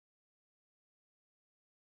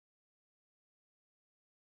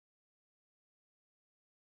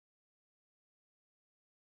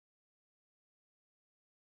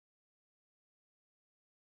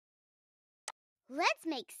Let's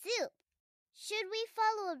make soup. Should we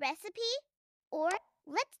follow a recipe? Or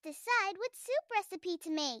let's decide what soup recipe to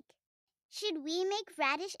make. Should we make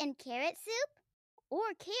radish and carrot soup? Or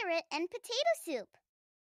carrot and potato soup?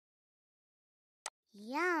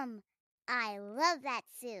 Yum! I love that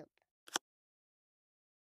soup.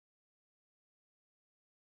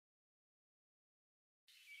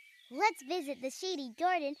 Let's visit the shady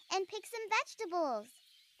garden and pick some vegetables.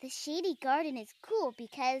 The shady garden is cool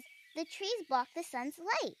because the trees block the sun's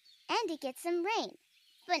light and it gets some rain,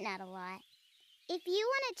 but not a lot. If you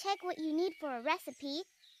want to check what you need for a recipe,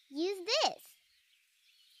 use this.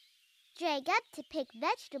 Drag up to pick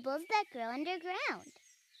vegetables that grow underground.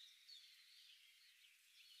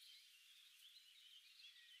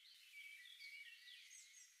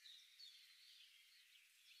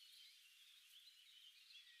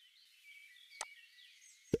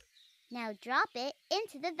 Now drop it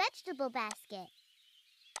into the vegetable basket.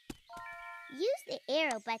 Use the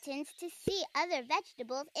arrow buttons to see other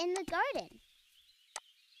vegetables in the garden.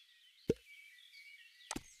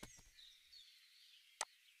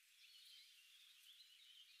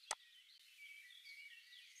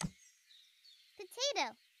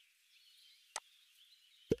 Potato.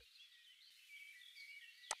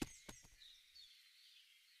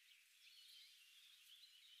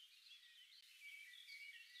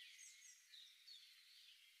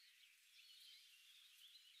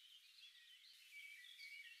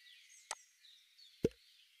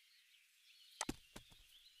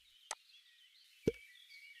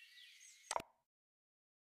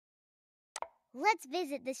 Let's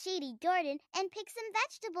visit the shady garden and pick some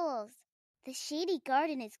vegetables. The shady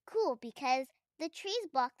garden is cool because the trees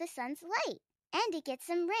block the sun's light and it gets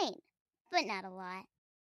some rain, but not a lot.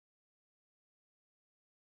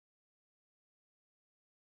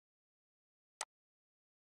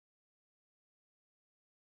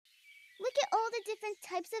 Look at all the different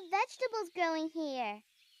types of vegetables growing here.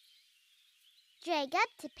 Drag up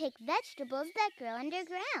to pick vegetables that grow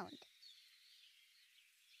underground.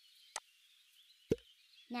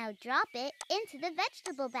 Now drop it into the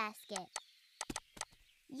vegetable basket.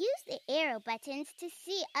 Use the arrow buttons to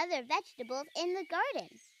see other vegetables in the garden.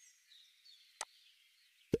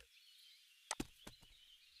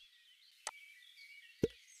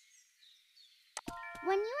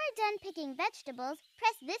 When you are done picking vegetables,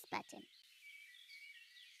 press this button.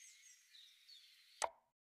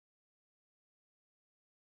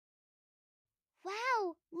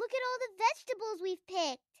 Wow, look at all the vegetables we've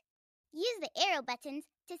picked. Use the arrow buttons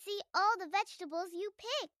to see all the vegetables you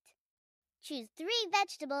picked. Choose 3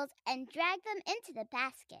 vegetables and drag them into the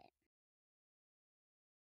basket.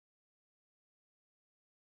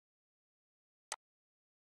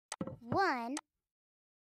 One.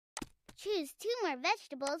 Choose 2 more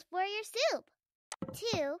vegetables for your soup.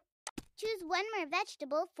 2. Choose 1 more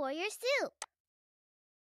vegetable for your soup.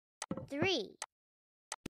 3.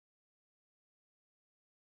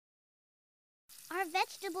 Our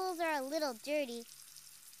vegetables are a little dirty.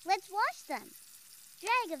 Let's wash them.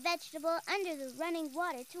 Drag a vegetable under the running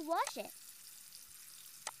water to wash it.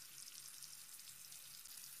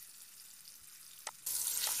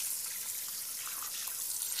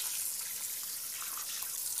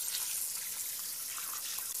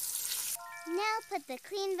 Now put the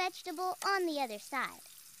clean vegetable on the other side.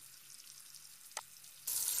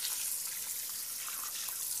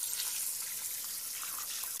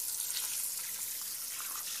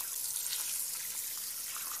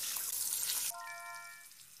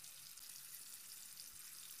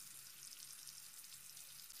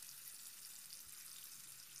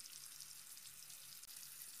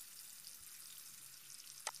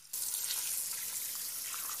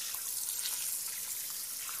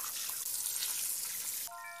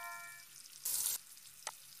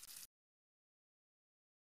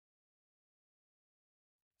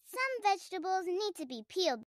 Some vegetables need to be peeled